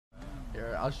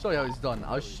Here, I'll show you how he's done.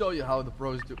 I'll show you how the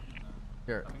pros do.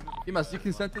 Here, Emas, you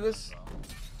consent to this?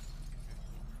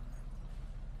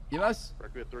 Emas?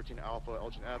 Record 13 Alpha,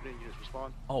 Elgin Avenue, units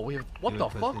respond. Oh, we have. What the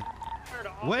fuck?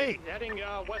 Wait! Heading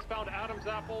westbound Adams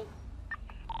Apple.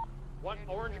 One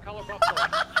orange color buffalo.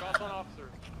 Shots on officer.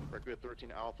 Record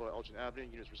 13 Alpha, Elgin Avenue,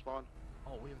 units respond.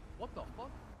 Oh, we have. What the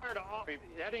fuck?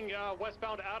 Heading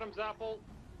westbound Adams Apple.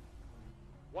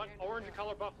 One orange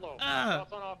color buffalo.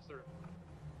 Shots on officer.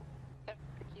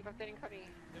 Keep updating Cody.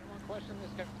 Anyone question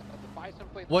this guy? The bison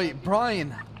plate. Wait,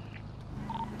 Brian.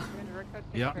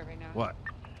 Yeah. What?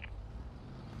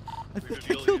 I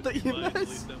think I killed the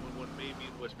EMS.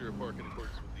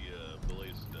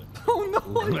 Oh no!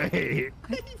 Wait.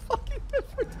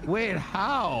 Wait,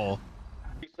 how?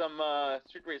 Some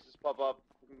street races pop up.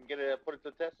 We can get it, put it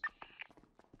to the test.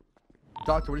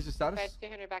 Doctor, what is your status? Red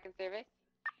 200 back in service.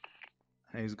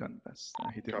 Hey, he's gotten best.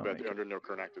 He did. Copy 300, no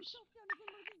current actives.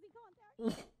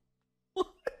 What?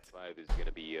 5 is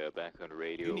gonna be back on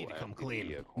radio. You need to come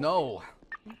clean. No.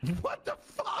 What the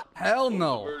fuck? Hell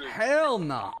no. Hell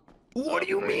no. What do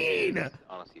you mean?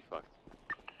 Honestly, fucked.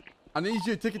 I need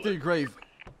you to take it to your grave.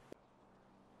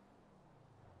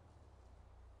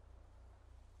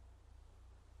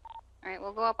 Alright,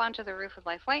 we'll go up onto the roof with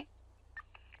LifeWhite.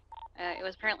 It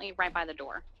was apparently right by the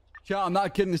door. Yeah, I'm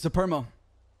not kidding. It's a perma.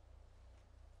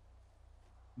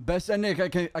 Best ending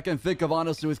I can think of,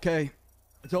 honestly, with K.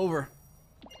 It's over.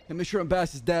 And make sure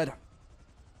Bass is dead.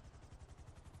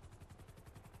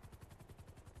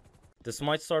 This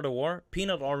might start a war.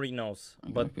 Peanut already knows.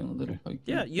 But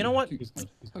yeah, you know what?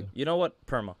 You know what?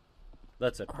 Perma.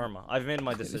 That's it. Perma. I've made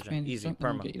my decision. Easy.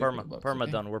 Perma.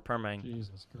 Perma done. We're permaing.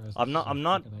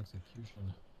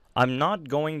 I'm not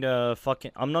going to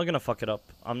fucking. I'm not gonna fuck it up.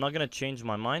 I'm not gonna change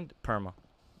my mind. Perma.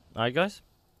 Alright, guys.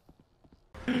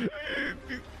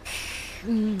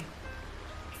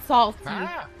 Salty.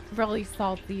 Really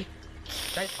salty.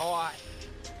 That's hot.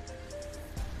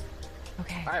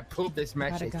 Okay. I approve this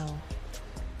message. Gotta go.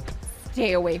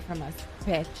 Stay away from us,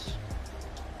 bitch.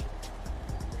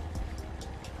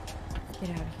 Get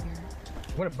out of here.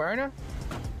 Want a burner?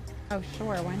 Oh,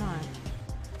 sure. Why not?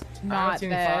 I Not haven't seen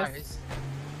this. fires.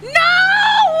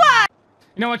 No!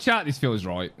 You know what, chat? This feels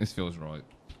right. This feels right.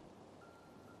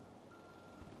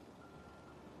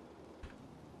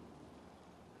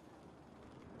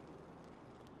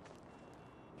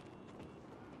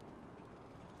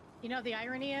 You know what the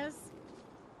irony is?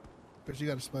 But you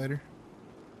got a spider.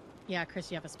 Yeah,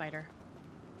 Chris, you have a spider.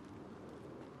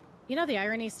 You know the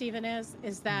irony, Steven,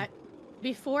 is that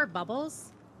before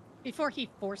Bubbles, before he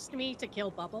forced me to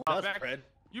kill Bubbles...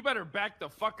 You better back the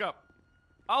fuck up.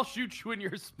 I'll shoot you in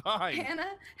your spine.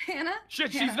 Hannah?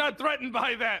 Shit, she's not threatened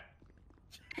by that.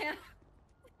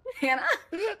 Hannah,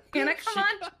 come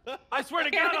on. I swear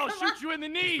to God, I'll shoot you in the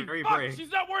knee. Very Fuck, brave.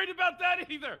 she's not worried about that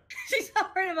either. She's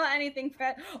not worried about anything,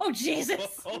 Fred. Oh,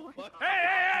 Jesus.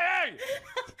 Hey!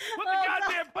 Put the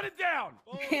goddamn, put it down.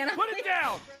 Hannah, Put it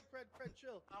down. Fred,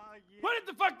 chill. Put it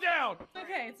the fuck down.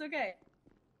 Okay, it's okay.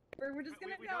 We're just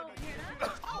gonna go,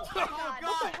 Hannah. Oh my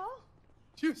God.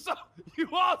 You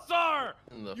all saw her.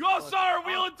 You all saw her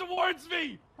wheeling towards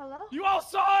me. Hello? You all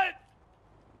saw it.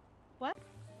 What?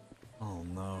 Oh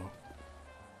no.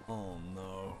 Oh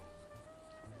no.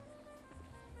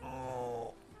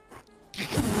 Oh.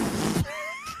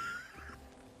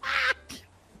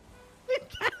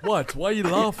 What? Why are you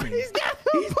laughing? He's dead.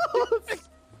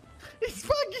 He's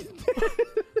fucking dead.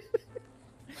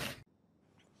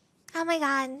 Oh my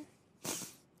god.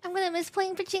 I'm gonna miss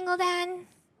playing Pachinko Dan.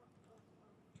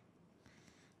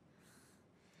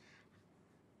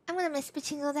 I'm gonna miss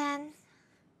Pachinko Dan.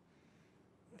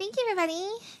 Thank you, everybody,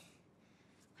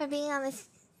 for being on this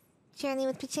journey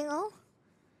with Pachinko.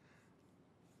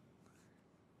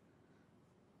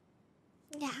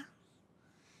 Yeah.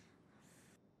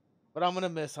 But I'm gonna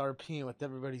miss RPing with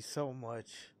everybody so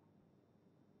much.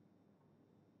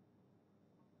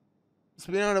 Just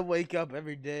being able to wake up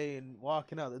every day and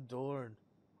walking out the door and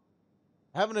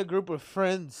having a group of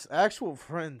friends, actual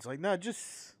friends, like not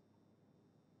just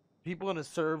people in a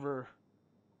server,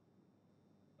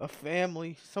 a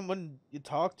family, someone you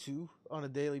talk to on a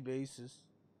daily basis.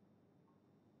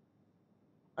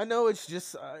 I know it's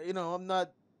just, you know, I'm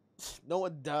not, no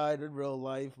one died in real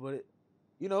life, but it,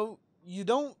 you know, you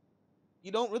don't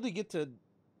really get to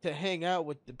hang out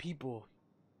with the people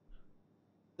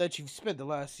that you've spent the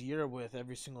last year with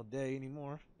every single day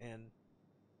anymore, and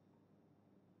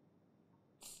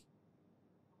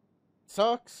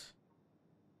sucks,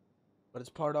 but it's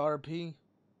part of RP.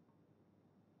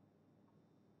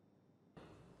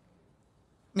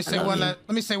 Let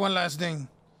me say one last thing.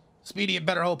 Speedy, you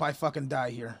better hope I fucking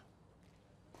die here.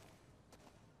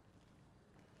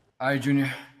 Alright, Junior.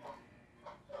 Here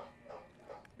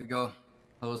we go.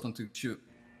 Tell us when to shoot.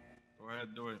 Go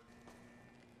ahead, do it.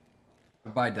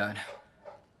 Goodbye, Dad.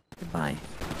 Goodbye.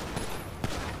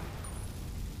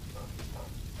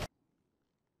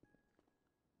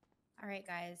 All right,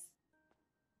 guys.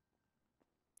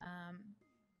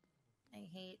 I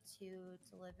hate to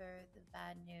deliver the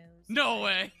bad news. No but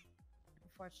way.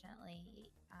 Unfortunately,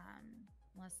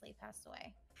 Leslie passed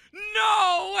away.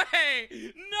 No way!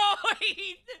 No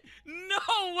way! No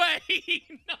way!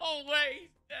 No way!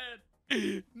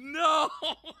 He's dead. No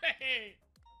way!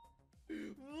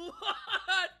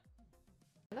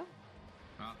 What?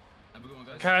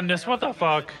 Candace, what the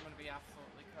fuck?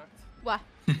 What?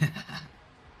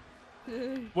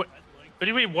 What do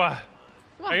you mean, what?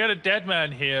 I got a dead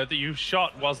man here that you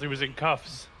shot whilst he was in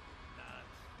cuffs.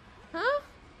 Huh?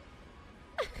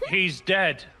 He's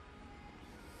dead.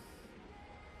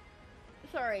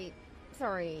 Sorry.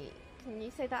 Can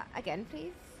you say that again,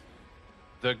 please?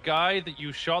 The guy that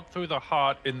you shot through the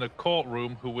heart in the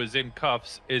courtroom who was in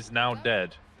cuffs is now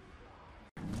dead.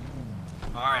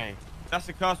 Alright. That's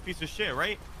the cuffs piece of shit,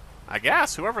 right? I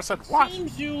guess. Whoever said what?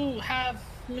 Seems you have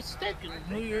mistaken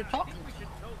who you're talking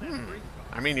to.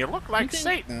 I mean, you look like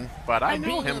Satan, but I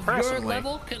know him Your personally.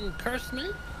 level can curse me.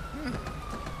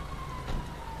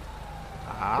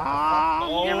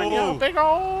 Ah, giving you a big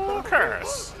old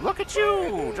curse. Look at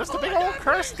you, just a big old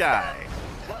cursed guy.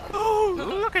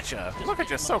 Look at you. Look at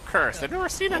you, so cursed. I've never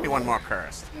seen anyone more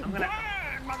cursed. I'm gonna...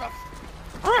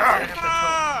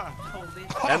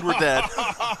 And we're dead.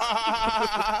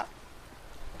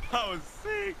 That was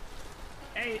sick.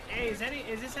 Hey,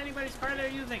 is this anybody's car they're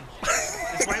using?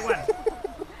 This white one.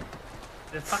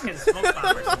 The fucking smoke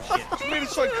bomb or some shit. I mean,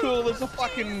 it's so cool. There's a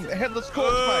fucking headless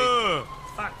corpse pipe.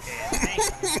 Fuck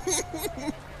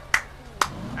it.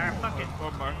 Alright, fuck it.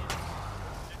 One more.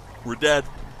 We're dead.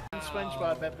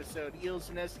 SpongeBob episode, Eels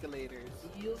and Escalators.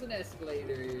 Eels and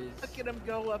escalators. Look at them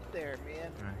go up there,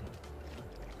 man.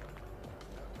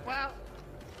 Well,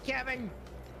 Kevin,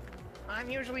 I'm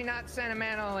usually not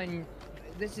sentimental, and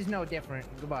this is no different.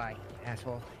 Goodbye,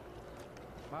 asshole.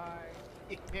 Bye.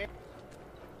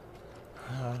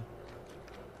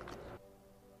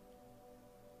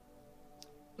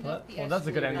 Well, that's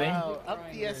a good ending.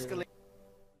 Up the escalator.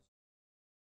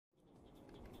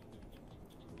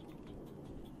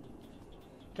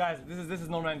 Guys, this is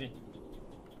no Randy.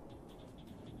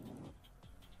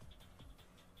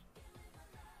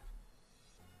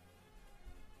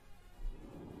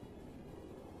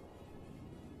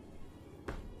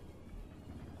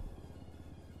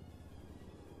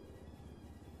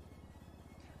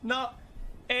 No,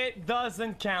 it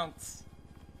doesn't count.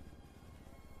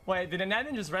 Wait, did an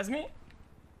admin just res me?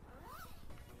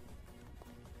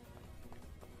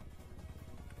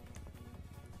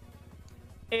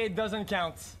 It doesn't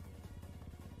count.